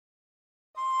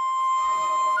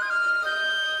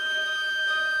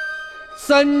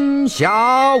三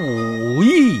侠五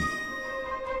义。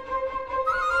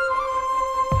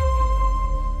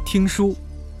听书，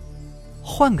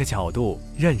换个角度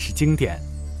认识经典。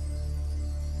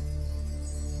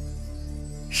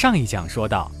上一讲说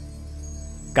到，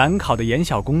赶考的严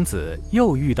小公子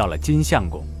又遇到了金相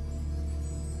公，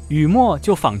雨墨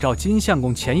就仿照金相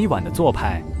公前一晚的做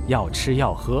派，要吃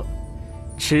要喝，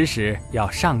吃时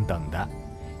要上等的，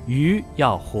鱼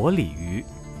要活鲤鱼，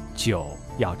酒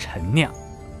要陈酿。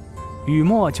雨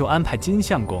墨就安排金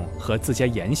相公和自家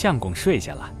严相公睡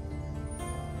下了。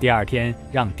第二天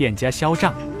让店家销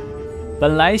账，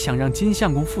本来想让金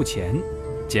相公付钱，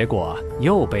结果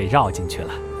又被绕进去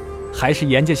了，还是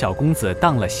严家小公子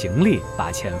当了行李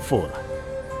把钱付了。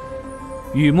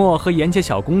雨墨和严家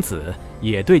小公子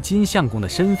也对金相公的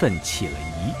身份起了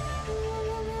疑，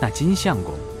那金相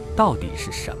公到底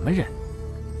是什么人？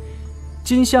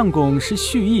金相公是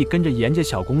蓄意跟着严家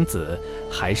小公子，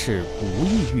还是无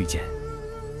意遇见？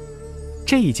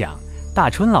这一讲大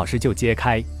春老师就揭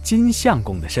开金相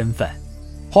公的身份。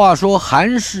话说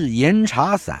韩氏严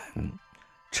茶散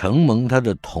承蒙他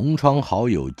的同窗好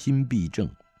友金必正，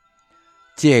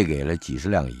借给了几十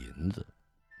两银子，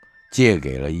借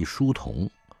给了一书童，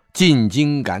进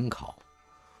京赶考。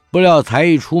不料才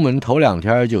一出门头2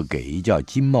天，就给一叫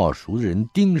金茂熟的人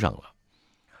盯上了。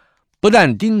不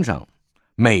但盯上，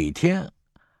每天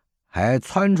还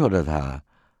撺掇着他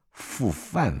付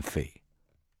饭费，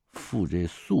付这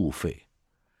宿费。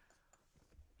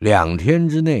2天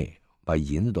之内把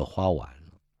银子都花完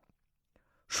了。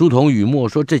书童雨墨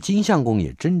说，这金相公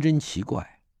也真奇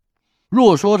怪，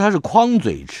若说他是筐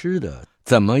嘴吃的，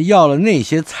怎么要了那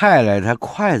些菜来他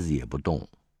筷子也不动？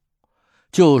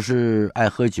就是爱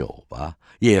喝酒吧，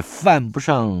也犯不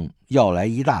上要来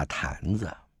一大坛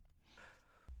子。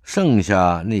剩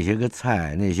下那些个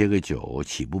菜，那些个酒，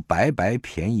岂不白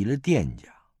便宜了店家？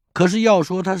可是要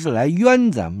说他是来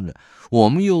冤咱们的，我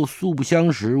们又素不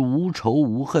相识，无仇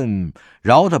无恨，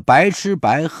饶他白吃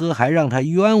白喝，还让他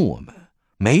冤我们，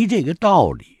没这个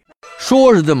道理。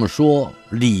说是这么说，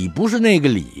理不是那个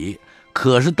理，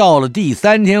可是到了第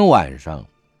3天晚上，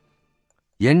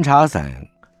严茶散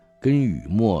跟雨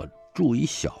墨住一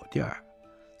小店儿，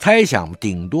猜想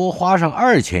顶多花上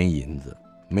2钱银子，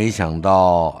没想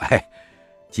到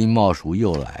金茂熟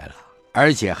又来了，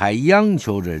而且还央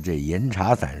求着这严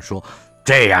茶散说，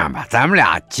这样吧，咱们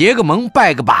俩结个盟，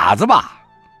拜个把子吧。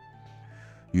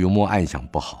雨墨暗想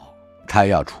不好，他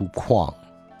要出矿，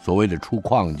所谓的出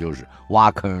矿就是挖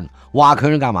坑，挖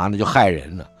坑干嘛呢？就害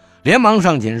人了。连忙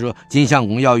上前说，金相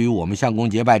公要与我们相公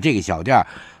结拜，这个小店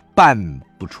办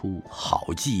不出好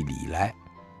祭礼来，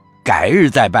改日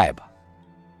再拜吧。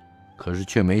可是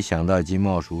却没想到金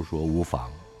茂叔说无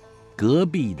妨，隔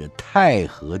壁的太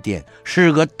和店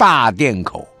是个大店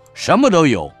口，什么都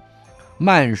有，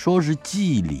慢说是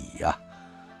祭礼呀，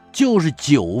就是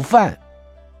酒饭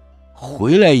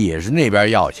回来也是那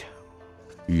边要去。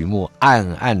雨墨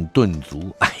暗顿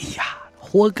足，哎呀，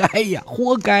活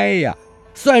该呀，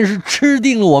算是吃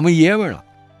定了我们爷们了，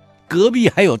隔壁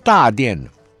还有大店呢。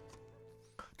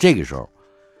这个时候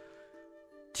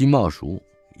金茂熟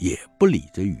也不理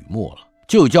这雨墨了，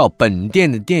就叫本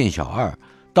店的店小二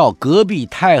到隔壁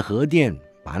太和店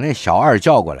把那小二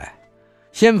叫过来，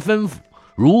先吩咐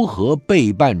如何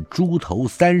备办猪头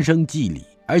3升祭礼，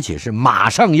而且是马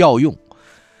上要用。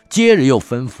接着又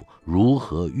吩咐如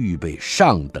何预备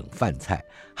上等饭菜，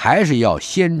还是要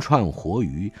鲜串活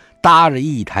鱼，搭着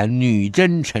一坛女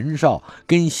真陈绍，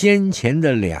跟先前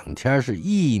的2天是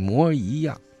一模一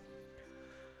样。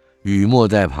雨墨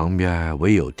在旁边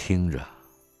唯有听着，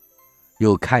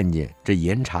又看见这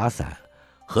严茶散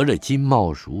和这金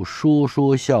茂熟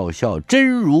说笑，真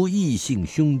如异姓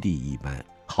兄弟一般，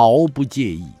毫不介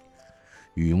意。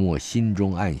雨墨心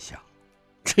中暗想，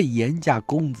这严家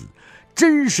公子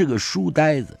真是个书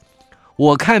呆子，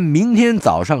我看明天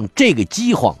早上这个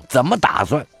饥荒怎么打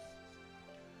算。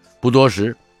不多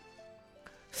时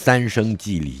，3升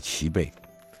祭礼齐备，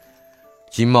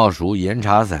金茂熟、严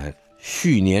茶散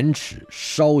续年齿，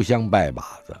烧香拜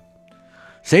把子。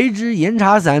谁知严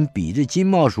茶散比这金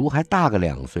茂熟还大个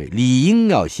2岁，理应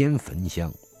要先焚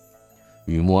香。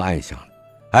雨墨暗想，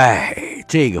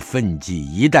这个粪祭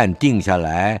一旦定下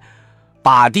来，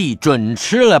把弟准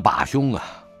吃了把凶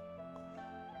啊。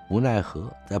无奈何，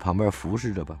在旁边服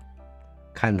侍着吧，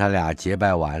看他俩结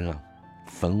拜完了，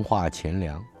焚化钱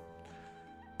粮。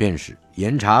便是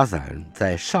严茶散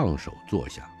在上手坐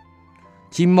下，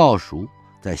金茂熟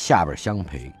在下边相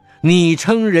陪，你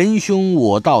称仁兄，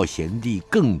我道贤弟，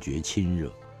更觉亲热。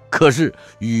可是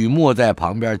雨墨在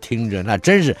旁边听着，那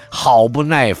真是好不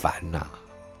耐烦呐。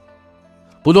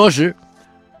不多时，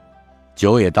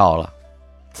酒也到了，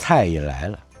菜也来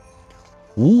了，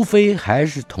无非还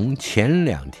是同前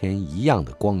2天一样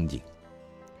的光景。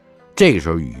这个时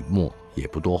候雨墨也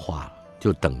不多话了，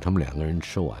就等他们2个人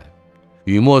吃完。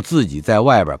雨墨自己在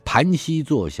外边盘膝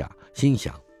坐下，心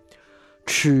想，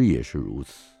吃也是如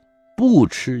此，不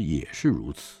吃也是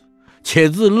如此，且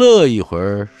自乐一会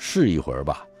儿是一会儿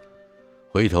吧。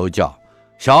回头叫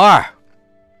小二，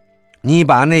你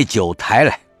把那酒抬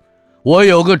来，我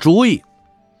有个主意，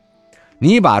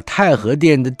你把太和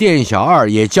殿的店小二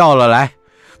也叫了来，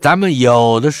咱们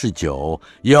有的是酒，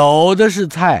有的是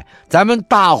菜，咱们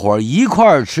大伙儿一块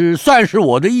儿吃，算是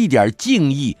我的一点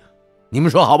敬意，你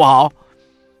们说好不好？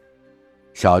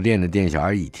小店的店小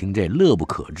二一听这乐不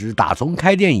可支，打从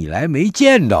开店以来没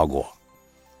见到过，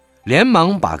连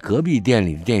忙把隔壁店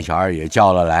里的店小二也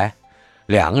叫了来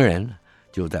，2个人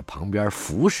就在旁边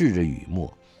服侍着雨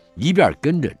墨，一边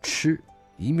跟着吃，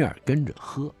一面跟着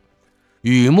喝。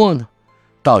雨墨呢，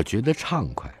倒觉得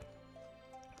畅快，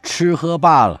吃喝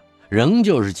罢了，仍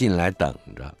旧是进来等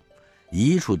着，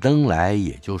一处灯来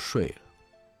也就睡了。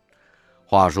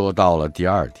话说到了第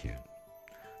2天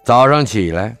早上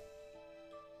起来，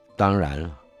当然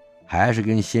了，还是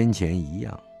跟先前一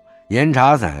样，严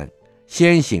茶伞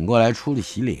先醒过来出来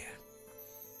洗脸。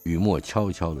雨墨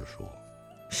悄悄地说，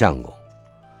相公，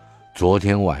昨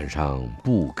天晚上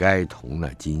不该同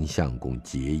那金相公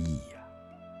结义呀。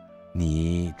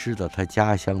你知道他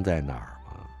家乡在哪儿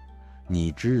吗？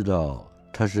你知道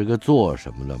他是个做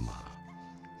什么的吗？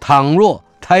倘若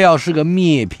他要是个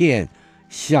篾骗，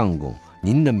相公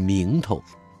您的名头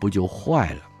不就坏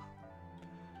了吗？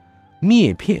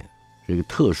篾骗是个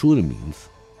特殊的名词，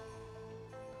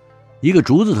一个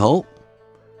竹字头，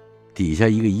底下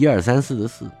一个1、2、3、4的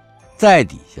4，再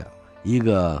底下一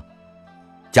个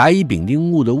甲乙丙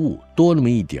丁戊的戊，多那么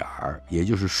一点儿，也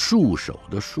就是束手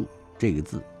的束，这个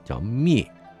字叫篾。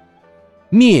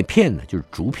篾骗呢，就是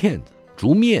竹片子、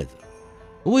竹篾子。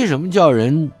为什么叫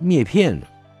人篾骗呢？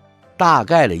大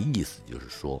概的意思就是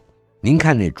说，您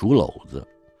看那竹篓子，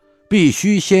必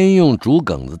须先用竹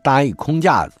梗子搭一空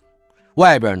架子，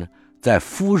外边呢再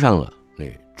敷上了那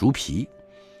竹皮。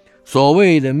所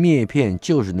谓的篾片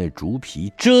就是那竹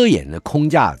皮遮掩的空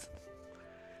架子。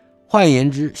换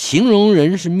言之，形容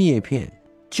人是篾片，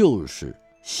就是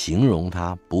形容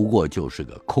他不过就是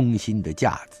个空心的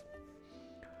架子。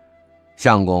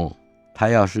相公，他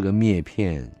要是个篾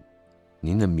片，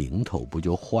您的名头不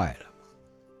就坏了吗？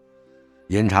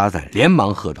严茶伞连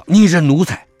忙喝道，你这奴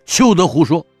才休得胡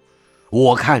说，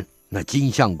我看那金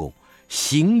相公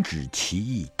行止奇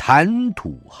异，谈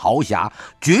吐豪侠，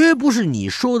绝不是你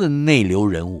说的内流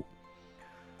人物。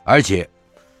而且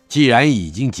既然已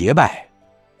经结拜，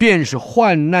便是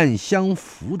患难相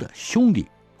扶的兄弟，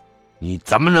你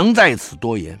怎么能在此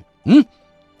多言？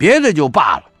别的就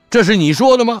罢了，这是你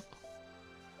说的吗？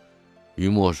于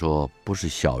墨说，不是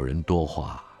小人多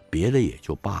话，别的也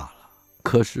就罢了，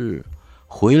可是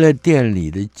回来店里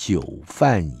的酒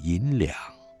饭银两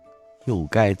又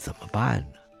该怎么办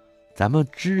呢？咱们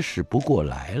支使不过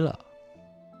来了。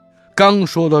刚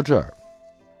说到这儿，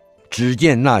只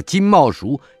见那金茂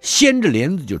叔掀着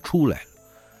帘子就出来了。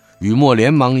雨墨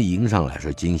连忙迎上来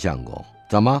说，金相公，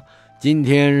怎么今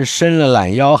天伸了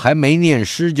懒腰，还没念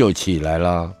诗就起来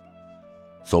了？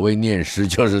所谓念诗，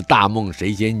就是大梦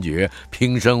谁先觉，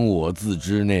平生我自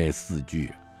知那4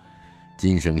句。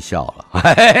金生笑了，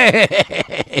嘿嘿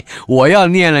嘿嘿，我要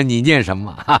念了你念什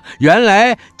么？原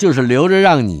来就是留着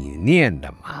让你念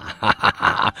的嘛！哈哈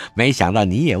哈，没想到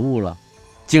你也悟了，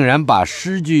竟然把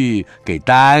诗句给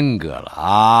耽搁了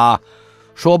啊！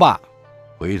说罢，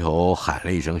回头喊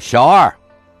了一声：“小二，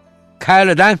开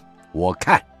了单，我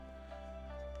看。”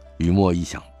雨墨一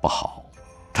想，不好，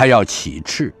他要起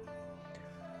斥。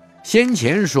先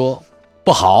前说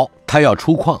不好，他要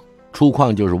出矿，出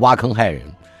矿就是挖坑害人。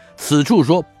此处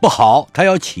说不好，他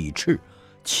要起翅，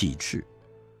起翅，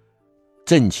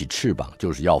振起翅膀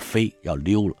就是要飞，要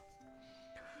溜了。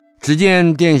只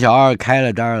见店小二开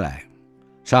了单来，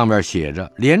上面写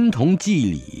着连同计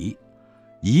礼，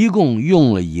一共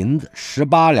用了银子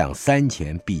18两3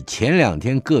钱，比前2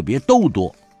天个别都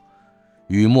多。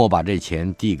雨墨把这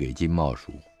钱递给金茂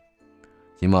叔，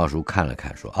金茂叔看了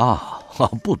看说，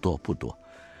不多不多，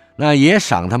那也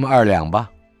赏他们2两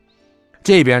吧。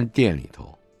这边店里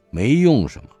头没用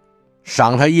什么，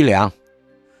赏他1两。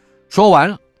说完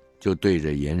了，就对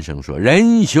着严生说：“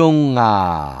仁兄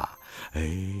啊！”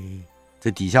这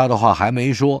底下的话还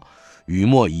没说，雨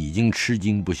墨已经吃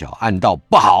惊不小，暗道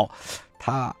不好，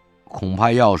他恐怕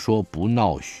要说不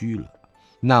闹虚了。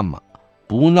那么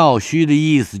不闹虚的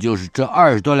意思就是这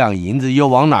20多两银子又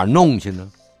往哪儿弄去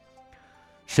呢？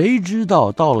谁知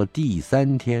道到了第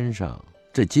3天上，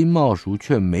这金茂叔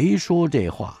却没说这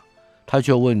话，他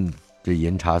却问这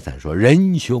严茶伞说：“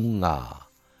仁兄啊，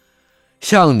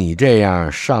像你这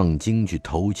样上京去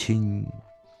投亲，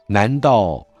难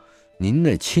道您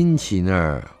的亲戚那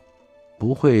儿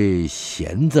不会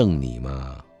嫌赠你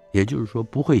吗？也就是说，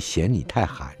不会嫌你太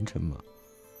寒碜吗？”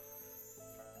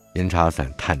严茶伞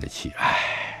叹着气：“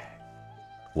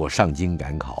我上京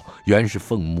赶考，原是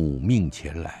奉母命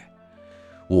前来，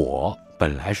我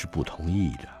本来是不同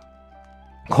意的。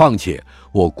况且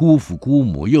我姑父姑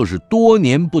母又是多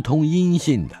年不通音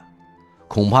信的，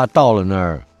恐怕到了那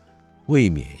儿，未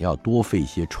免要多费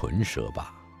些唇舌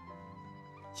吧。”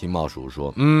金茂叔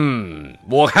说：“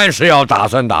我看是要打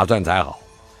算才好。”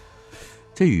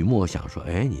这雨墨想说：“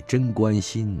你真关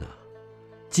心呢，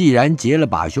既然结了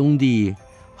把兄弟，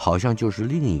好像就是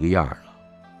另一个样了。”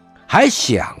还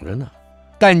想着呢，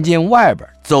但见外边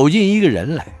走进一个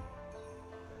人来。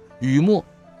雨墨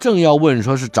正要问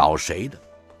说是找谁的，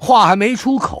话还没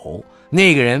出口，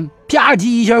那个人啪叽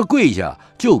一下跪下，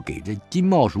就给这金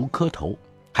茂叔磕头，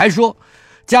还说：“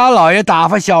家老爷打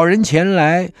发小人前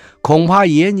来，恐怕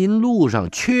爷您路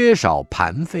上缺少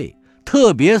盘费，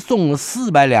特别送了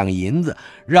400两银子，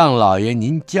让老爷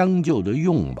您将就的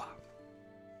用吧。”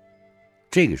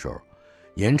这个时候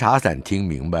严茶伞听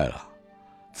明白了，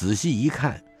仔细一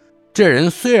看，这人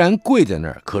虽然跪在那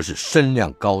儿，可是身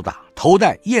量高大，头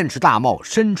戴燕翅大帽，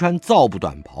身穿皂布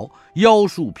短袍，腰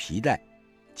束皮带，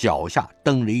脚下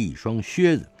蹬着一双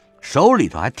靴子，手里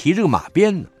头还提着个马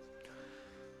鞭呢。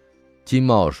金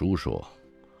茂叔说：“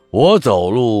我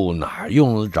走路哪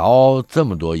用得着这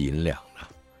么多银两呢？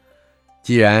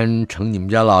既然承你们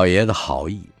家老爷的好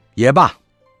意，也罢，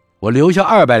我留下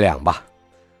200两吧，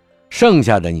剩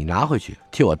下的你拿回去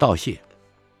替我道谢。”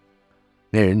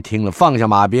那人听了，放下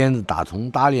马鞭子，打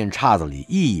从搭链叉子里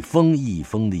一封一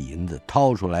封的银子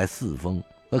掏出来4封，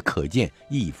可见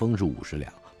一封是50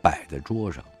两，摆在桌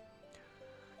上。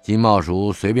金茂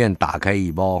叔随便打开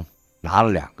一包，拿了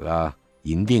2个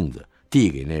银锭子递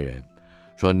给那人，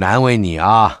说：“难为你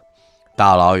啊，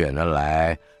大老远的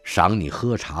来，赏你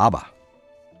喝茶吧。”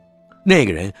那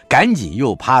个人赶紧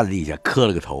又趴在地下磕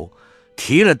了个头，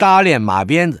提了搭链马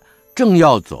鞭子，正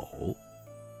要走，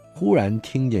忽然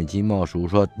听见金茂叔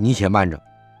说：“你且慢着，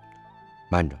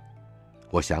慢着，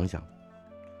我想想。”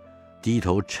低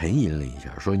头沉吟了一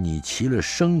下，说：“你骑了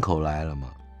牲口来了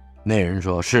吗？”那人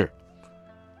说：“是。”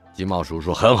金茂叔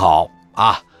说：“很好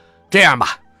啊，这样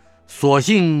吧，索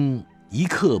性一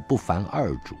刻不烦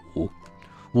二主，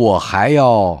我还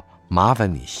要麻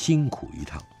烦你辛苦一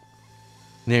趟。”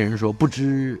那人说：“不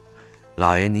知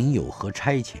老爷您有何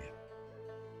差遣？”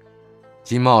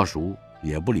金茂叔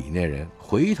也不理那人，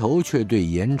回头却对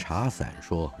严茶伞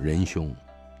说：“仁兄，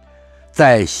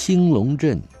在兴隆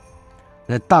镇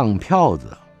那当票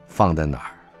子放在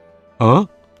哪儿？”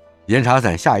严茶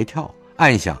伞吓一跳，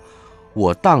暗想：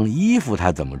我当衣服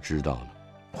他怎么知道呢？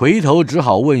回头只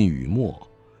好问雨墨。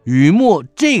雨墨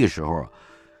这个时候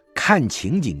看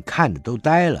情景看得都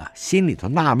呆了，心里头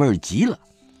纳闷极了，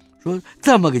说：“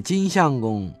这么个金相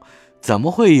公，怎么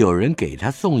会有人给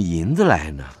他送银子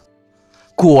来呢？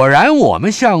果然我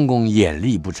们相公眼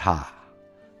力不差，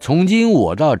从今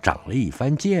我倒长了一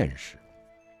番见识。”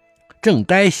正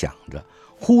呆想着，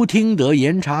忽听得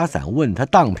严茶伞问他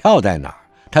当票在哪儿，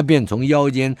他便从腰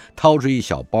间掏出一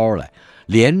小包来，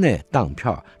连那当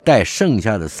票带剩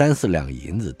下的3、4两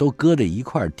银子都搁在一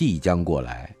块递将过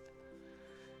来。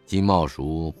金茂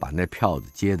叔把那票子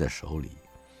接在手里，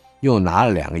又拿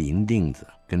了2个银锭子，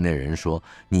跟那人说：“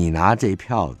你拿这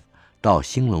票子到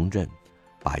兴隆镇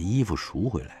把衣服赎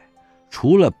回来，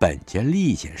除了本钱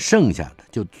利钱，剩下的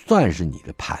就算是你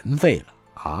的盘费了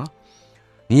啊！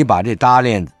你把这搭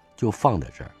链子就放在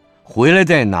这儿，回来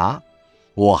再拿。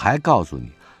我还告诉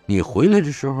你，你回来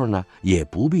的时候呢，也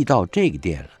不必到这个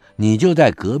店了，你就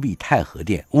在隔壁太和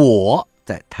店，我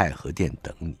在太和店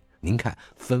等你。”您看，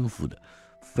吩咐的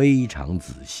非常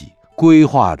仔细，规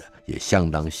划的也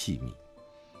相当细密。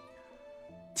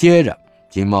接着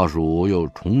金茂叔又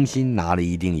重新拿了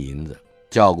1锭银子，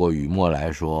叫过雨墨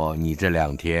来说：“你这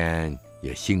2天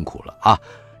也辛苦了啊，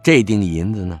这锭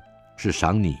银子呢是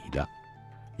赏你的，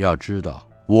要知道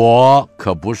我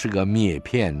可不是个篾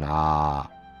片啊。”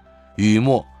雨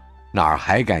墨哪儿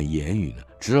还敢言语呢，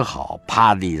只好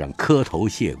趴地上磕头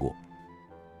谢过。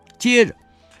接着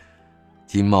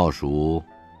金茂叔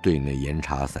对那严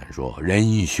茶伞说：“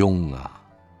仁兄啊，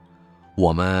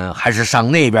我们还是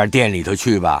上那边店里头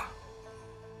去吧。”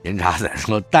严茶伞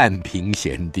说：“但凭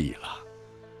贤弟了。”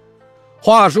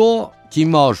话说金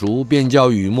茂叔便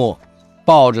叫雨墨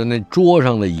抱着那桌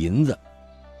上的银子，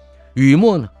雨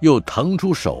墨呢又腾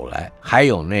出手来，还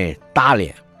有那搭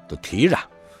脸都提着。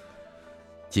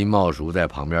金茂叔在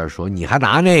旁边说：“你还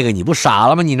拿那个？你不傻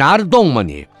了吗？你拿得动吗？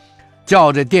你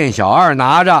叫这店小二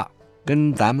拿着，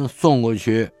跟咱们送过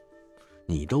去。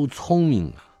你都聪明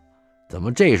啊，怎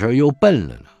么这时候又笨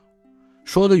了呢？”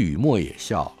说的雨墨也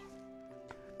笑了，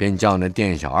便叫那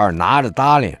店小二拿着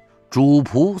搭裢，主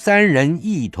仆三人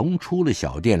一同出了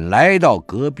小店，来到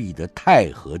隔壁的太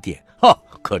和店。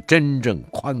可真正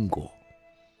宽阔。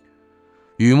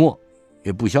雨墨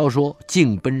也不消说，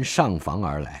径奔上房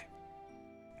而来，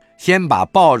先把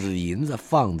抱着的银子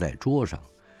放在桌上，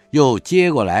又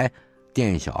接过来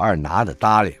店小二拿的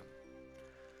搭裢。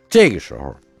这个时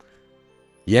候，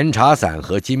严茶伞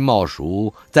和金茂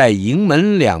叔在营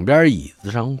门两边椅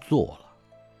子上坐了。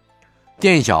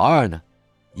店小二呢，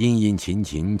殷殷勤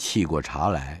勤沏过茶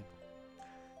来，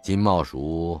金茂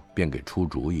叔便给出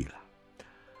主意了，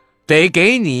得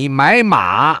给你买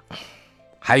马，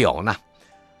还有呢，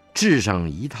制上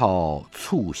一套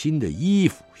簇新的衣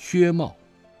服靴帽。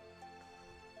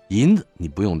银子你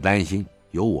不用担心，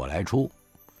由我来出。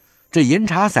这严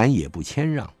茶伞也不谦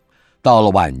让。到了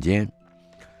晚间，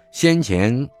先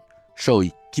前受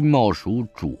金茂叔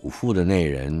嘱咐的那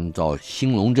人到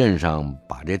兴隆镇上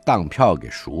把这当票给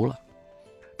赎了，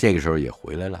这个时候也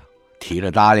回来了，提了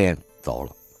搭裢走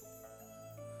了。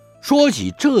说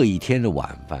起这一天的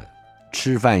晚饭，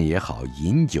吃饭也好，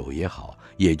饮酒也好，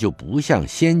也就不像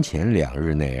先前2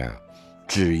日那样，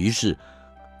至于是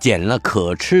捡了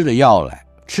可吃的药来，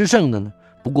吃剩的呢，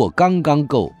不过刚刚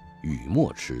够雨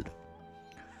墨吃的。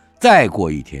再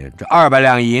过一天，这200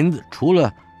两银子除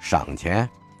了赏钱、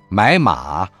买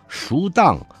马、赎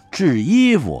当、制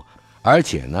衣服，而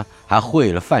且呢还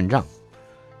汇了饭账，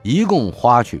一共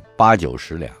花去8、9、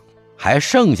10两，还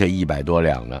剩下100多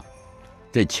两呢。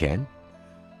这钱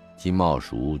金茂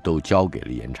叔都交给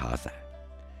了严茶伞。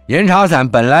严茶伞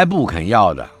本来不肯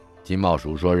要的，金茂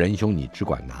叔说：“仁兄，你只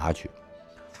管拿去，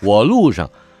我路上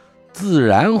自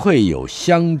然会有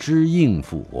相知应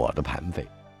付我的盘费，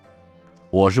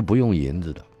我是不用银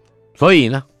子的，所以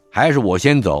呢，还是我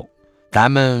先走，咱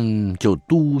们就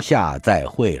都下再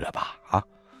会了吧。”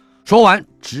说完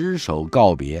执手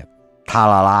告别，踏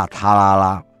啦啦踏啦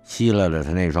啦吸了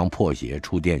他那双破鞋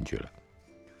出店去了。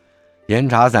严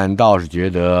茶伞倒是觉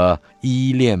得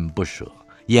依恋不舍，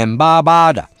眼巴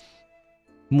巴的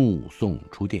目送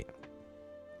出店。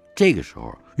这个时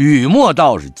候，雨墨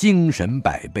倒是精神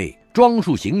百倍，装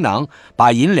束行囊，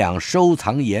把银两收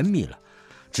藏严密了，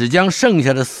只将剩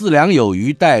下的4两有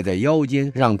余带在腰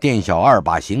间，让店小二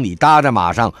把行李搭在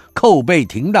马上，扣背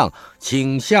停当，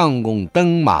请相公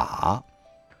登马。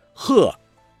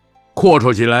阔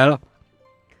绰起来了。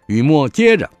雨墨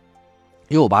接着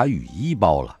又把雨衣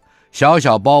包了，小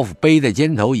小包袱背在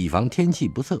肩头，以防天气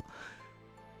不测。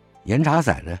严茶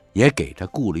伞呢，也给他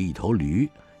雇了一头驴，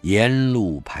沿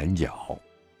路盘脚。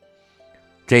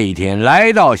这一天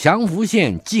来到祥福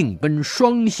县，径奔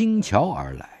双星桥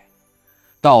而来。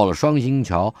到了双星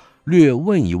桥，略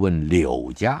问一问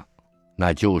柳家，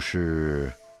那就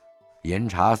是严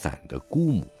茶伞的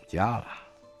姑母家了。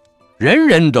人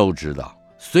人都知道，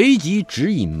随即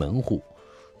指引门户。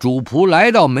主仆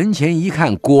来到门前一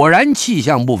看，果然气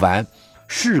象不凡，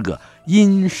是个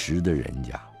殷实的人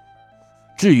家。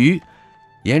至于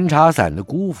严茶伞的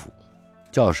姑父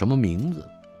叫什么名字，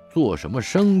做什么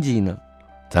生计呢？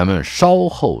咱们稍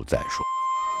后再说。